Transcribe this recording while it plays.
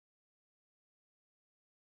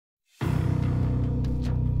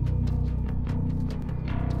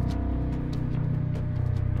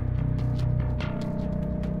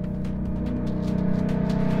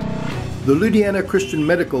the Ludhiana Christian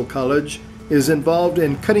Medical College is involved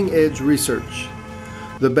in cutting-edge research.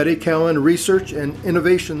 The Betty Cowan Research and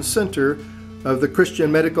Innovation Center of the Christian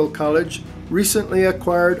Medical College recently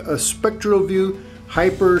acquired a SpectralView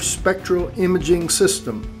Hyperspectral Imaging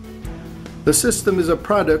System. The system is a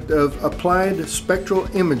product of Applied Spectral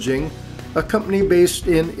Imaging, a company based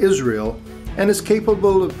in Israel, and is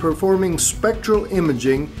capable of performing spectral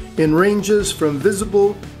imaging in ranges from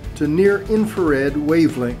visible to near-infrared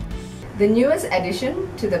wavelength. The newest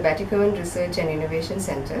addition to the Betty Cowan Research and Innovation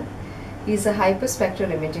Center is a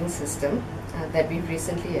Hyperspectral Imaging System that we've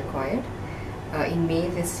recently acquired in May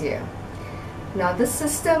this year. Now this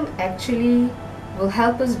system actually will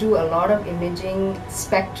help us do a lot of imaging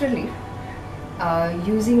spectrally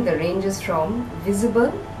using the ranges from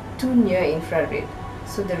visible to near-infrared.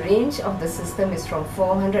 So the range of the system is from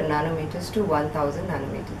 400 nanometers to 1000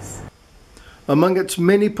 nanometers. Among its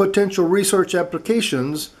many potential research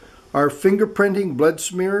applications are fingerprinting blood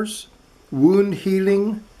smears, wound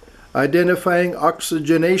healing, identifying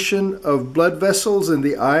oxygenation of blood vessels in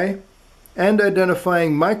the eye, and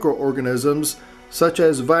identifying microorganisms such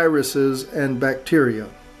as viruses and bacteria.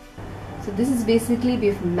 So this is basically,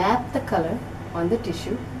 we've mapped the color on the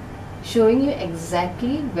tissue, showing you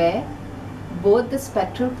exactly where both the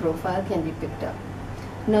spectral profile can be picked up.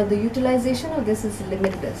 Now the utilization of this is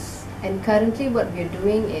limitless, and currently what we are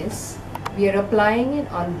doing is we are applying it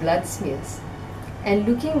on blood smears and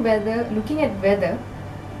looking at whether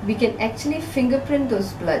we can actually fingerprint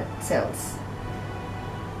those blood cells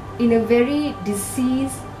in a very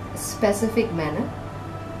disease specific manner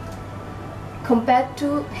compared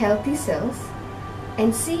to healthy cells,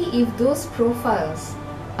 and see if those profiles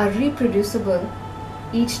are reproducible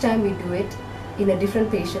each time we do it in a different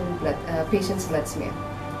patient's blood smear.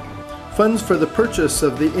 Funds for the purchase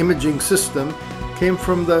of the imaging system came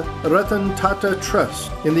from the Ratan Tata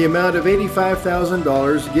Trust in the amount of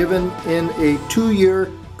 $85,000 given in a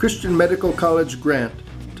 2-year Christian Medical College grant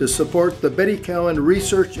to support the Betty Cowan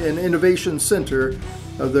Research and Innovation Center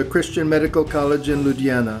of the Christian Medical College in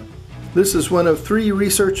Ludhiana. This is one of 3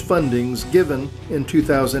 research fundings given in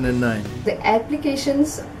 2009. The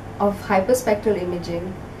applications of hyperspectral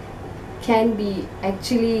imaging can be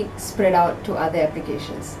actually spread out to other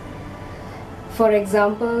applications. For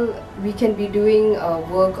example, we can be doing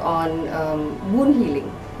work on wound healing,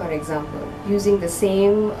 for example, using the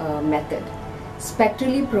same method,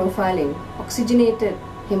 spectrally profiling oxygenated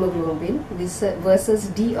hemoglobin versus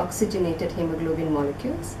deoxygenated hemoglobin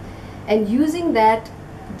molecules, and using that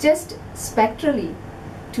just spectrally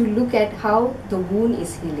to look at how the wound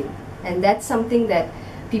is healing. And that's something that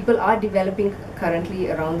people are developing currently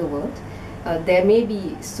around the world. There may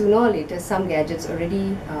be sooner or later some gadgets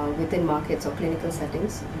already within markets or clinical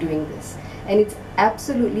settings doing this, and it's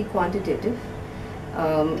absolutely quantitative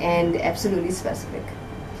and absolutely specific.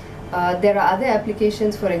 There are other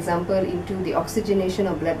applications, for example, into the oxygenation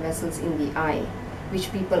of blood vessels in the eye,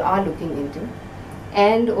 which people are looking into,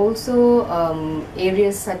 and also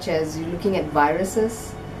areas such as looking at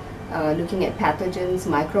viruses, looking at pathogens,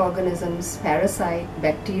 microorganisms, parasite,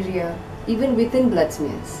 bacteria, even within blood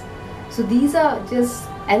smears. So these are just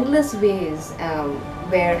endless ways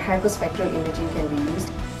where hyperspectral imaging can be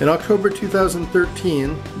used. In October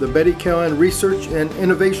 2013, the Betty Cowan Research and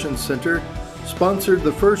Innovation Center sponsored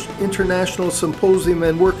the first international symposium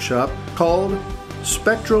and workshop called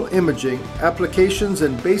Spectral Imaging: Applications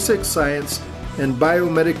in Basic Science and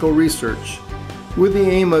Biomedical Research, with the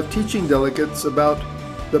aim of teaching delegates about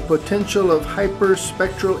the potential of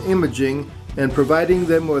hyperspectral imaging and providing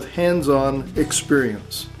them with hands-on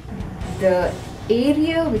experience. The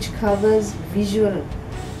area which covers visual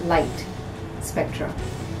light spectra,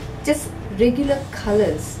 just regular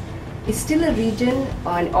colors, is still a region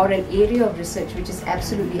or an area of research which is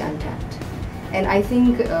absolutely untapped. And I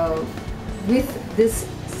think with this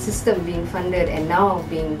system being funded and now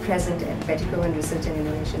being present at Betty Cowan Research and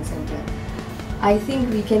Innovation Center, I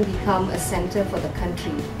think we can become a center for the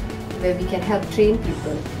country where we can help train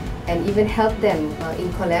people and even help them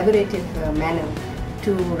in collaborative manner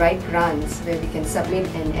to write grants where we can submit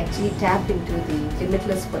and actually tap into the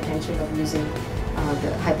limitless potential of using the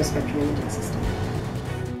hyperspectral imaging system.